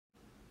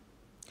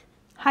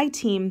Hi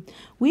team,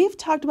 we've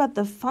talked about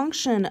the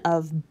function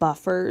of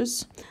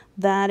buffers,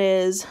 that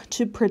is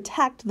to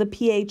protect the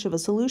pH of a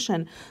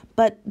solution,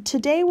 but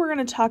today we're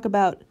going to talk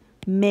about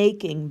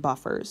making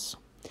buffers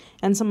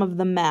and some of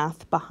the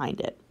math behind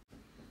it.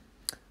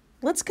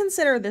 Let's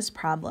consider this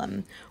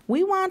problem.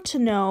 We want to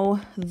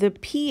know the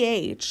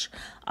pH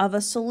of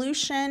a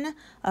solution,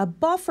 a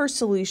buffer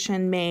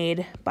solution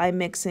made by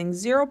mixing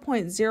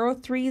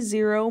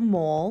 0.030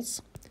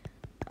 moles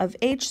of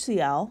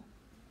HCl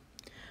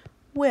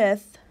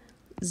with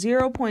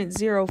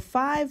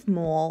 0.05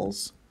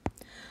 moles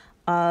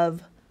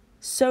of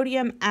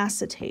sodium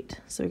acetate.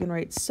 So we can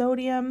write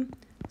sodium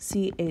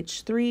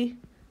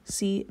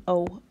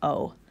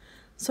CH3COO.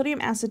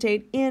 Sodium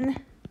acetate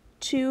in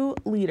 2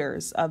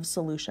 liters of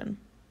solution.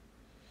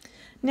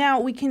 Now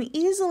we can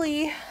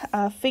easily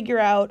figure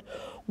out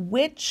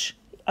which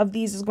of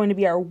these is going to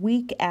be our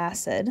weak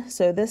acid.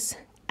 So this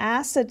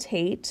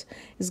acetate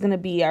is going to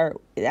be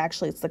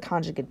actually it's the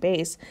conjugate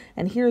base,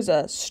 and here's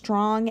a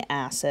strong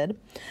acid.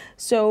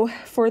 So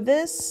for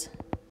this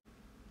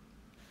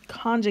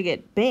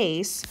conjugate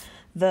base,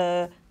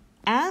 the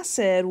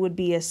acid would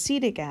be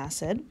acetic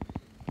acid,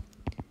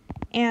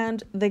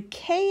 and the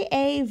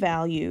Ka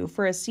value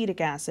for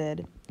acetic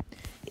acid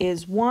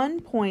is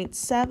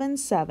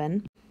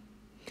 1.77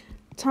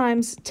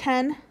 times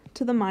 10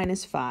 to the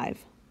minus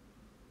 5.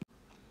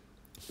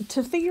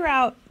 To figure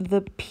out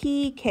the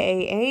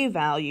pKa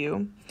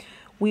value,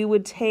 we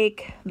would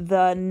take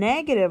the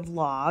negative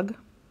log,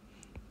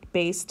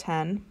 base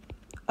 10,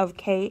 of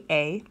Ka,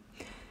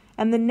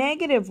 and the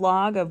negative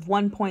log of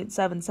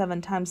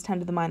 1.77 times 10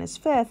 to the minus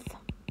 5th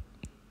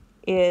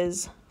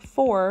is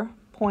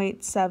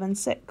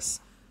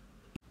 4.76.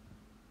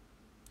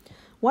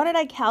 Why did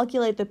I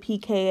calculate the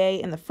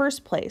pKa in the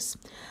first place?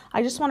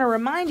 I just want to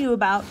remind you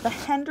about the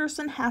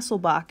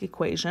Henderson-Hasselbalch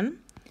equation,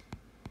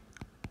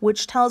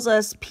 which tells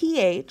us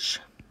pH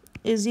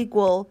is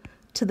equal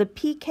to the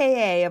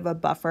pKa of a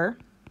buffer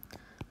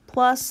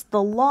plus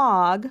the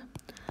log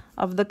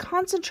of the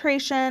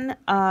concentration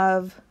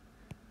of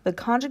the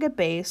conjugate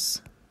base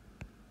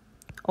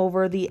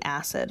over the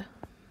acid.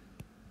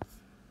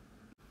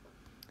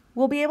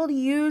 We'll be able to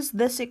use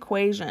this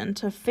equation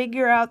to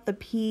figure out the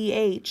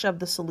pH of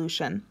the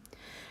solution.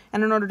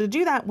 And in order to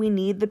do that, we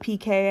need the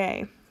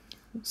pKa.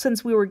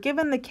 Since we were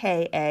given the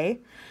Ka,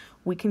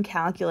 we can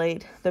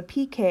calculate the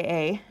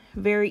pKa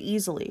very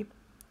easily.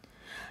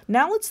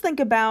 Now let's think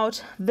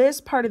about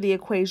this part of the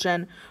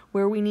equation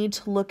where we need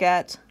to look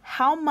at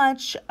how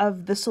much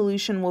of the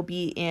solution will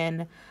be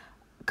in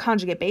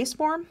conjugate base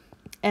form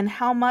and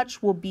how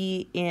much will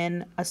be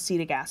in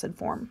acetic acid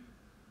form.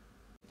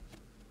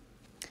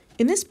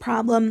 In this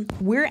problem,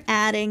 we're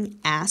adding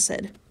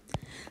acid.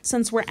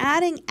 Since we're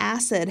adding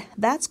acid,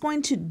 that's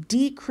going to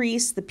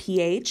decrease the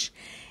pH.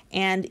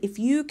 And if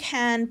you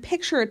can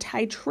picture a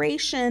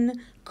titration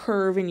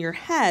curve in your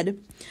head,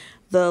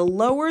 the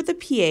lower the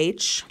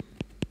pH,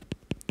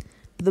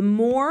 the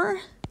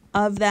more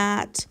of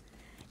that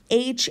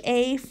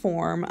HA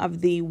form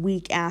of the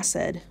weak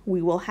acid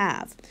we will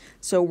have.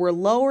 So we're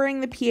lowering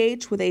the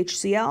pH with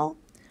HCl,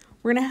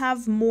 we're going to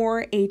have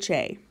more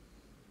HA.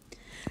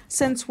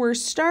 Since we're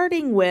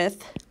starting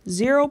with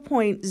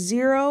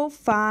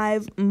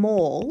 0.05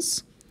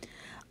 moles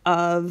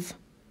of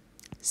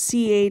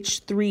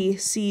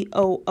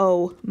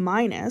CH3COO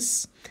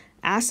minus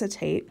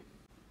acetate,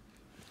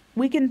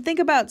 we can think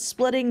about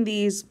splitting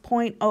these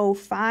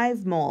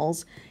 0.05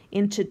 moles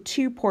into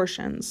 2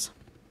 portions.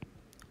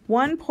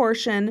 One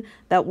portion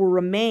that will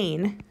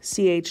remain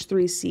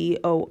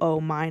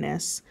CH3COO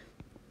minus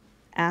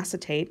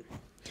acetate,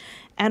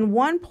 and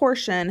one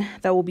portion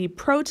that will be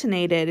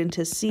protonated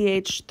into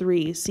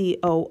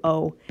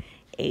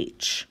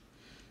CH3COOH,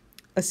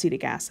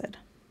 acetic acid.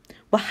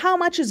 Well, how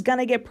much is going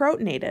to get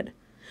protonated?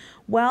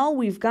 Well,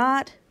 we've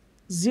got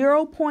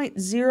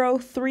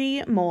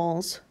 0.03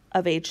 moles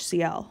of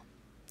HCl.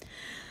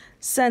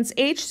 Since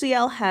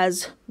HCl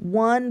has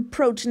one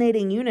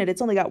protonating unit,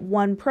 it's only got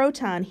one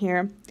proton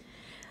here,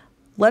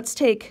 let's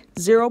take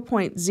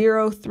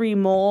 0.03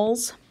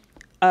 moles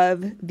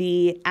of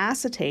the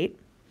acetate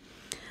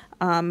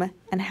and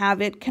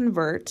have it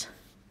convert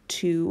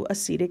to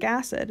acetic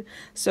acid.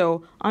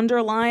 So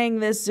underlying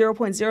this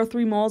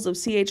 0.03 moles of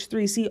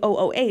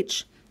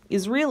CH3COOH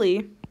is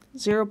really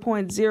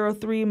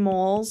 0.03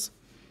 moles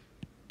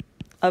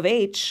of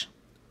H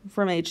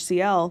from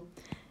HCl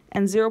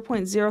and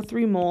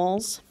 0.03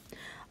 moles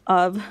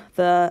of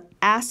the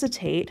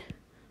acetate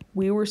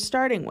we were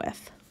starting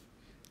with.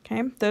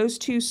 Okay, those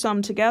two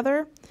summed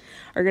together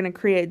are going to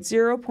create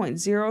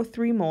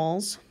 0.03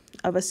 moles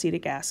of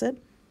acetic acid.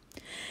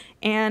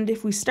 And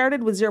if we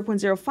started with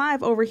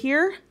 0.05 over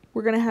here,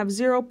 we're going to have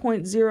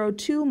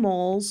 0.02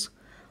 moles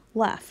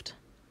left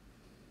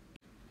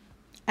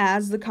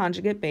as the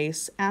conjugate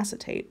base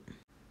acetate.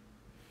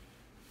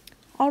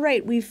 All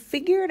right, we've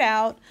figured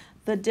out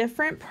the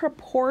different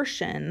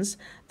proportions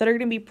that are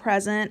going to be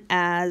present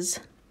as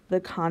the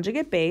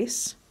conjugate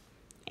base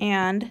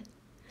and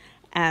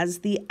as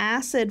the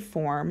acid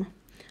form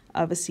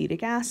of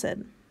acetic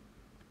acid.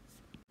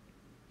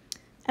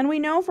 And we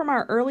know from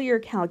our earlier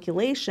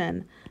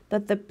calculation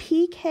that the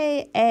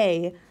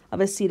pKa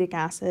of acetic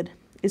acid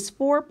is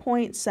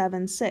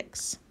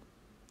 4.76.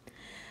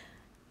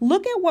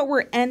 Look at what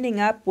we're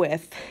ending up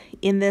with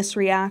in this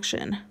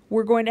reaction.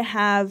 We're going to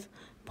have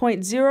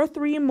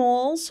 0.03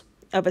 moles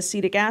of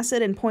acetic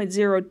acid and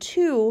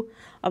 0.02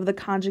 of the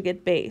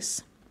conjugate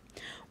base.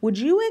 Would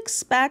you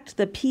expect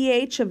the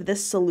pH of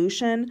this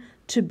solution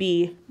to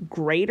be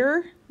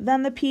greater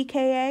than the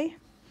pKa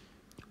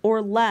or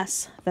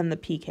less than the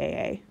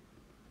pKa?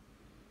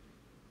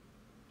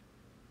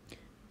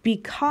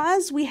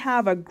 Because we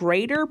have a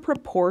greater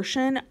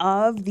proportion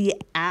of the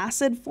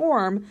acid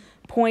form,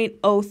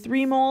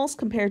 0.03 moles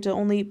compared to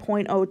only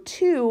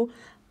 0.02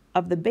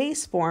 of the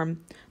base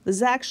form,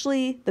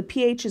 the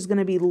pH is going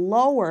to be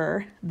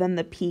lower than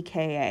the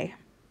pKa.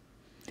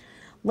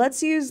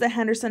 Let's use the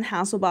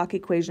Henderson-Hasselbalch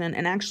equation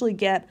and actually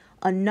get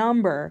a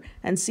number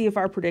and see if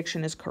our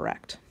prediction is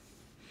correct.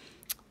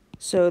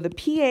 So the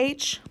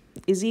pH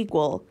is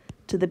equal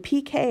to the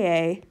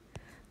pKa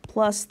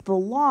plus the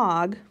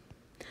log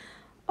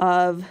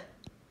of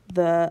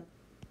the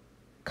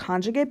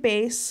conjugate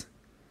base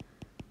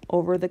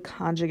over the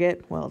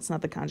conjugate, well, it's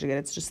not the conjugate,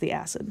 it's just the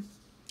acid.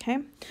 Okay,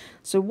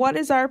 so what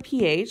is our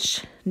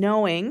pH,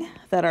 knowing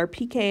that our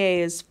pKa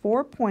is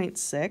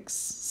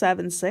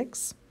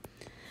 4.676,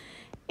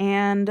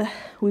 and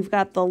we've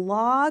got the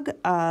log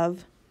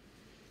of,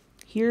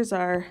 here's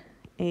our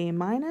A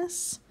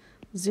minus,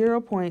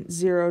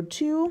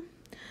 0.02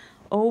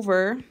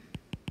 over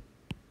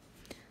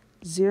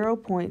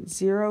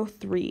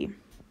 0.03.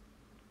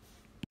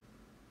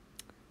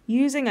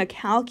 Using a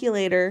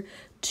calculator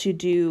to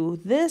do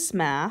this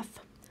math,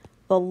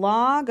 the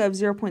log of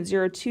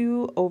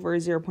 0.02 over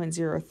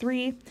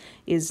 0.03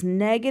 is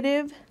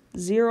negative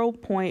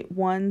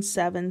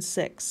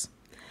 0.176.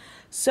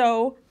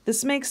 So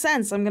this makes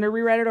sense. I'm going to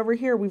rewrite it over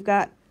here. We've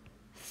got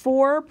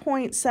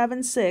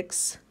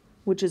 4.76,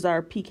 which is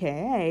our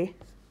pKa,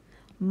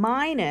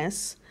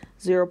 minus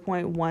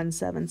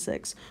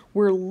 0.176.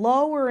 We're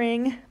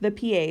lowering the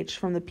pH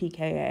from the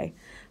pKa.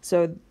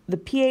 So the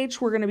pH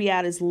we're going to be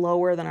at is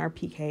lower than our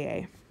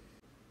pKa.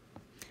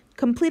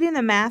 Completing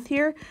the math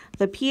here,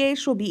 the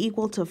pH will be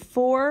equal to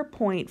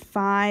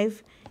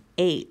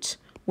 4.58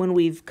 when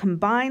we've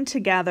combined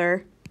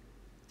together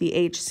the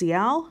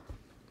HCl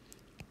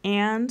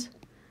and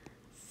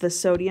the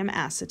sodium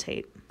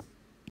acetate.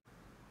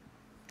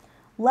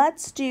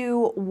 Let's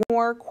do one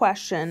more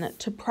question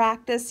to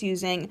practice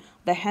using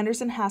the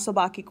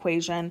Henderson-Hasselbalch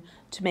equation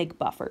to make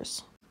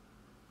buffers.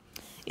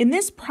 In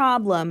this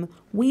problem,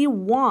 we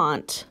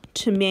want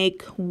to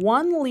make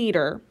 1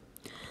 liter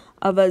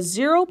of a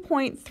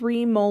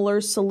 0.3 molar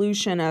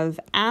solution of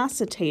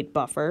acetate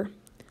buffer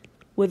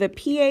with a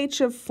pH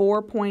of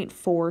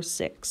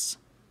 4.46.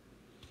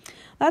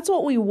 That's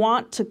what we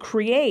want to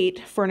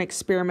create for an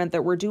experiment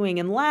that we're doing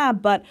in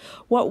lab, but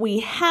what we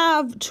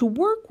have to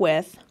work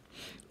with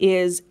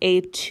is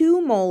a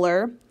 2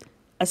 molar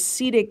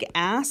acetic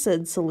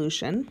acid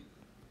solution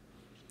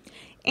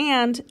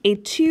and a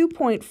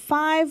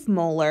 2.5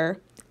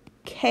 molar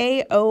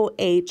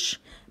KOH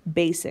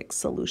basic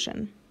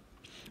solution.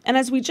 And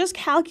as we just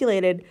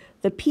calculated,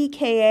 the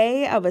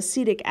pKa of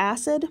acetic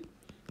acid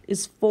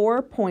is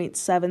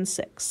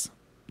 4.76.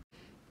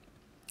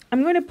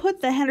 I'm going to put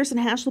the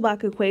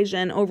Henderson-Hasselbalch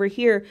equation over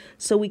here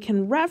so we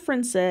can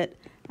reference it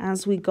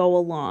as we go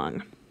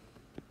along.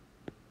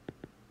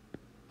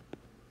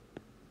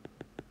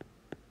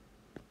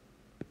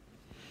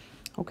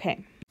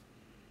 Okay.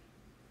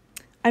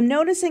 I'm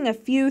noticing a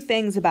few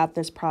things about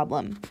this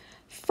problem.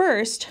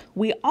 First,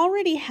 we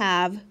already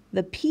have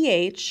the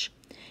pH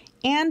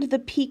and the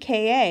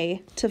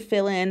pKa to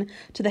fill in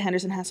to the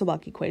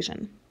Henderson-Hasselbalch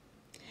equation.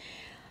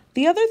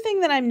 The other thing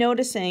that I'm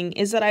noticing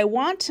is that I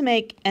want to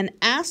make an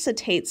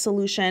acetate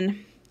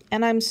solution,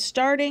 and I'm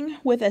starting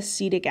with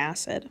acetic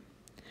acid.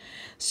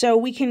 So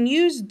we can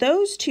use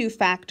those two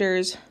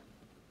factors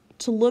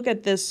to look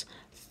at this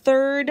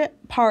third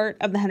part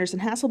of the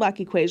Henderson-Hasselbalch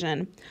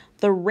equation,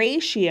 the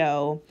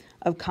ratio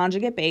of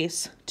conjugate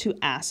base to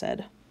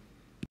acid.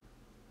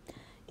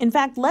 In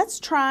fact, let's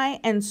try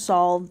and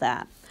solve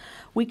that.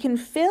 We can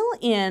fill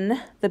in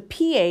the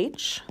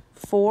pH,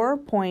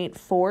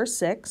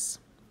 4.46,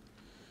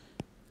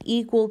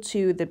 equal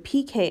to the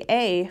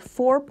pKa,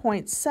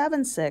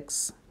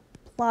 4.76,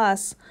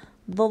 plus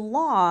the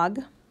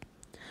log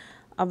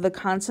of the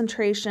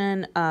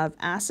concentration of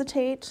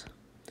acetate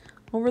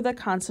over the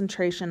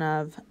concentration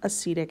of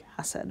acetic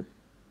acid.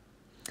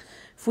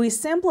 If we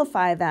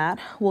simplify that,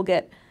 we'll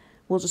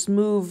just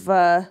move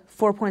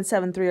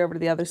 4.73 over to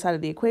the other side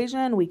of the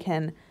equation. We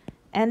can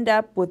end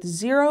up with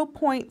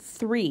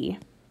 0.3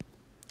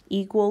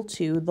 equal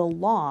to the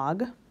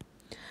log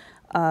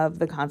of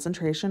the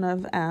concentration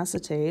of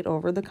acetate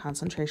over the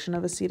concentration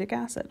of acetic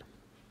acid.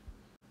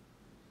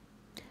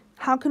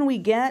 How can we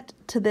get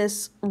to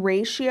this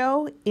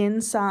ratio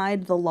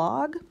inside the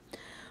log?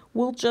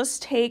 We'll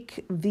just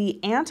take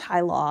the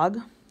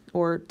anti-log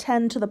or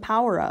 10 to the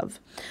power of.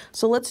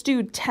 So let's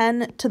do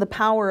 10 to the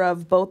power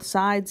of both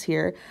sides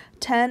here.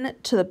 10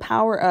 to the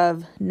power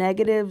of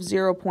negative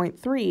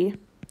 0.3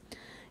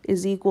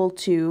 is equal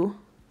to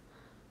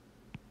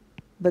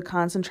the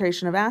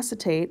concentration of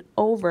acetate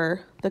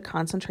over the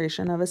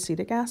concentration of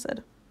acetic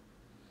acid.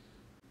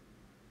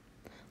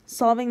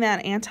 Solving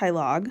that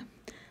antilog,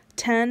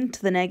 10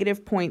 to the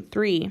negative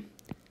 0.3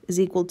 is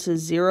equal to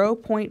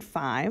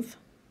 0.5.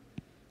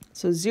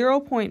 So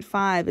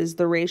 0.5 is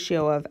the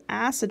ratio of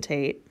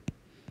acetate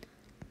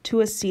to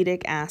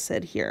acetic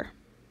acid here.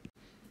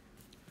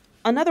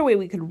 Another way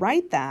we could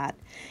write that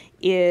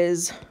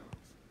is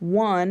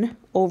 1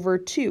 over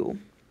 2,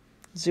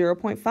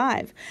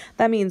 0.5.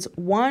 That means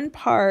 1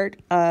 part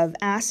of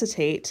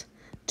acetate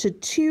to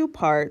 2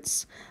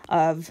 parts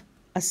of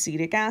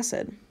acetic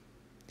acid.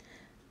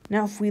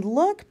 Now, if we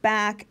look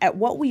back at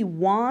what we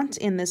want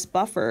in this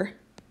buffer,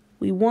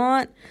 we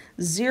want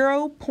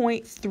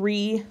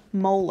 0.3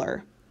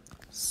 molar.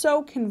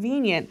 So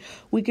convenient.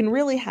 We can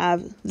really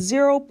have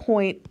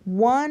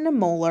 0.1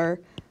 molar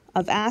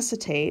of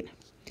acetate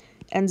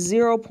and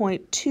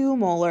 0.2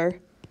 molar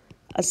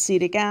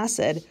acetic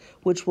acid,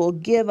 which will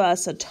give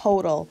us a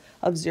total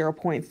of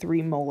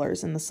 0.3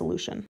 molars in the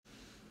solution.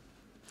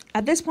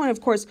 At this point,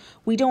 of course,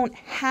 we don't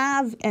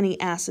have any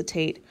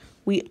acetate.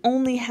 We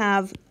only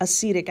have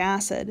acetic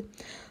acid.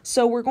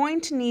 So we're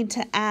going to need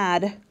to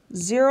add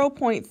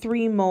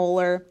 0.3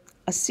 molar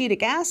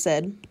acetic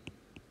acid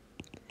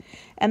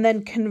and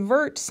then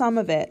convert some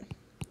of it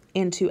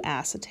into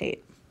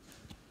acetate.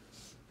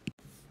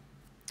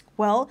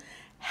 Well,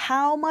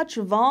 how much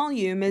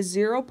volume is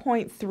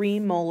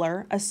 0.3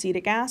 molar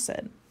acetic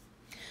acid?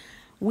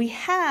 We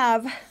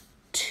have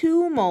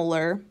 2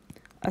 molar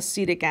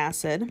acetic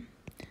acid,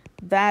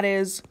 that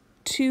is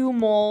 2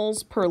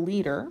 moles per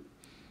liter.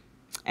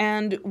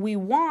 And we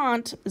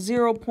want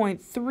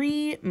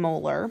 0.3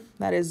 molar,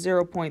 that is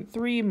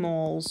 0.3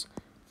 moles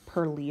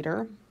per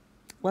liter.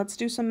 Let's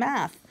do some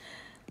math.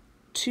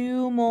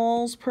 2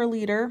 moles per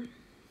liter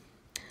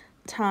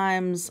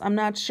times, I'm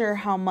not sure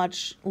how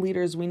much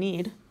liters we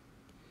need,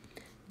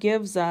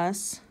 gives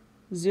us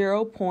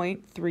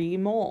 0.3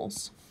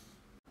 moles.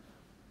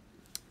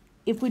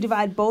 If we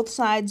divide both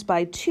sides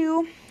by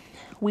 2,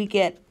 we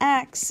get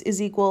X is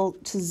equal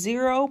to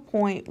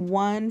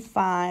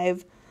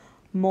 0.15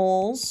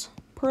 moles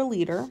per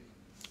liter,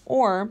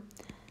 or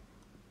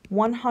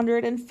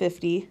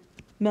 150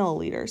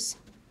 milliliters.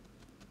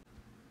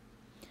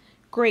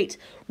 Great.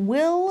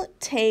 We'll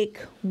take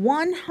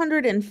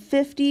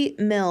 150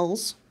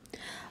 mils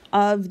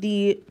of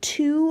the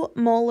 2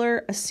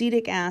 molar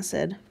acetic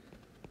acid,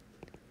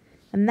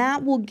 and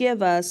that will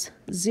give us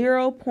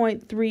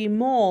 0.3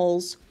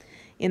 moles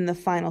in the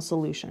final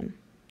solution.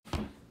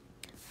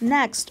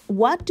 Next,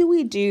 what do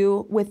we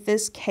do with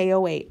this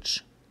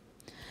KOH?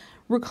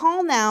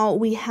 Recall now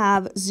we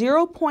have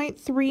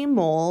 0.3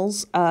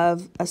 moles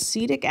of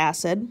acetic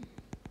acid,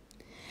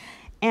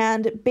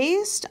 and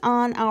based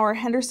on our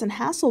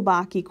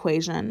Henderson-Hasselbalch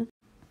equation,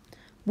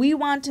 we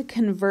want to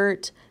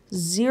convert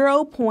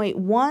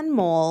 0.1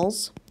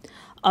 moles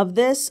of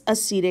this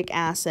acetic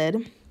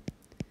acid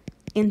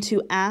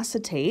into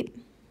acetate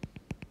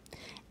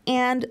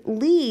and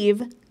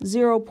leave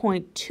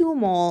 0.2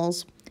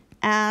 moles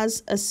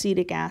as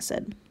acetic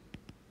acid.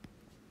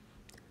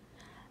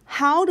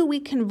 How do we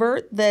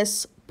convert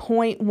this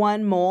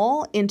 0.1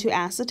 mole into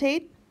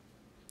acetate?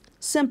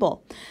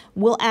 Simple.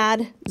 We'll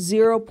add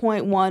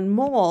 0.1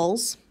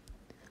 moles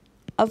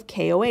of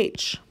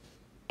KOH,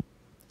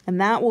 and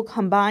that will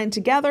combine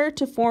together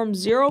to form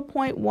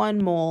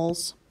 0.1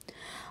 moles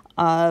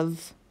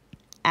of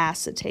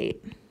acetate.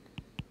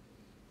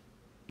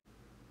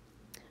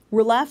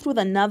 We're left with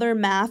another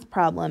math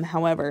problem,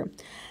 however.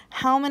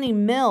 How many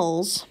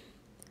mils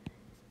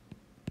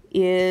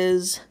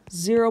is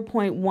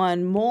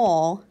 0.1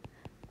 mole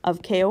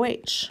of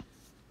KOH?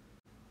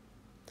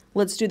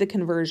 Let's do the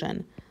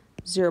conversion.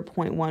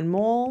 0.1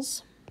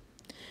 moles.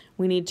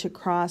 We need to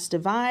cross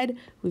divide.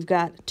 We've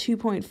got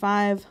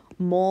 2.5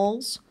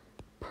 moles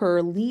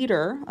per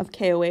liter of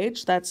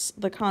KOH. That's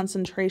the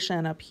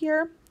concentration up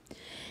here.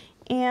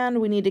 And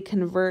we need to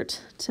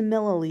convert to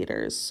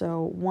milliliters.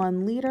 So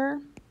 1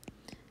 liter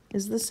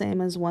is the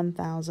same as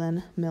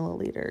 1,000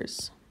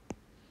 milliliters.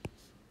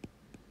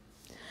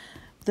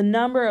 The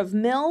number of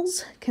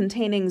mils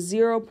containing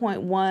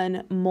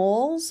 0.1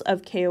 moles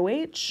of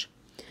KOH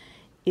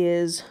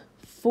is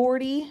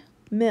 40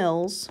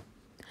 mils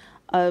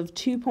of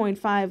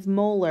 2.5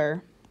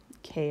 molar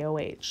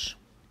KOH.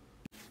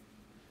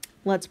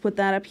 Let's put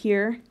that up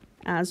here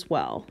as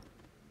well.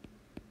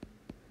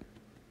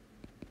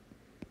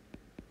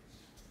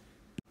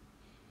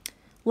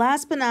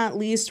 Last but not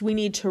least, we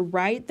need to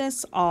write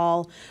this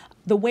all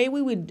the way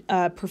we would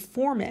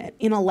perform it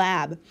in a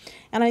lab.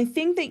 And I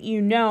think that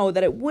you know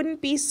that it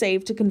wouldn't be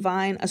safe to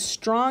combine a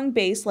strong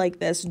base like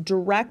this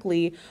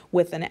directly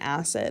with an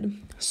acid.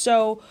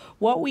 So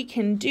what we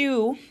can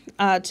do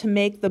to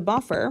make the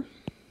buffer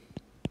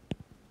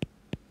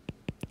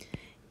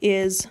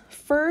is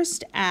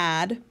first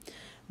add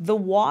the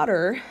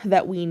water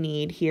that we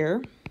need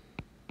here.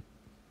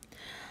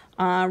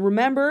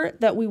 Remember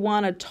that we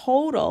want a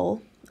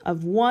total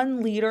of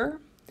 1 liter.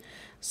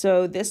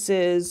 So this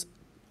is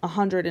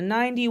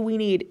 190. We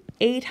need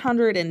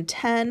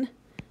 810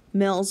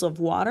 mils of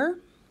water.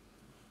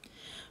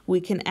 We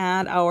can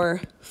add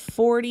our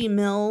 40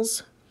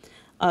 mils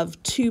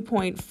of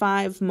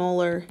 2.5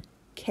 molar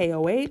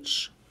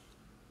KOH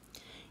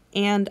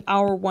and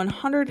our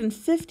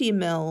 150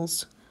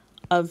 mils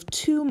of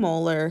 2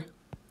 molar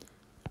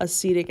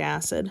acetic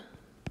acid.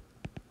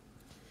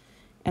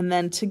 And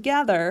then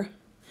together,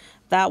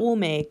 that will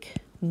make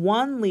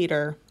 1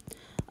 liter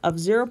of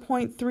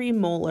 0.3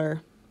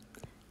 molar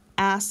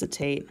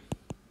acetate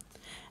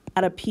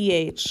at a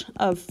pH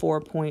of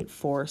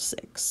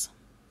 4.46.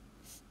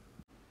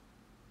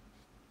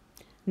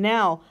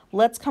 Now,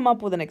 let's come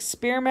up with an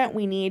experiment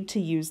we need to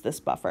use this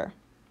buffer.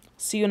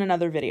 See you in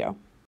another video.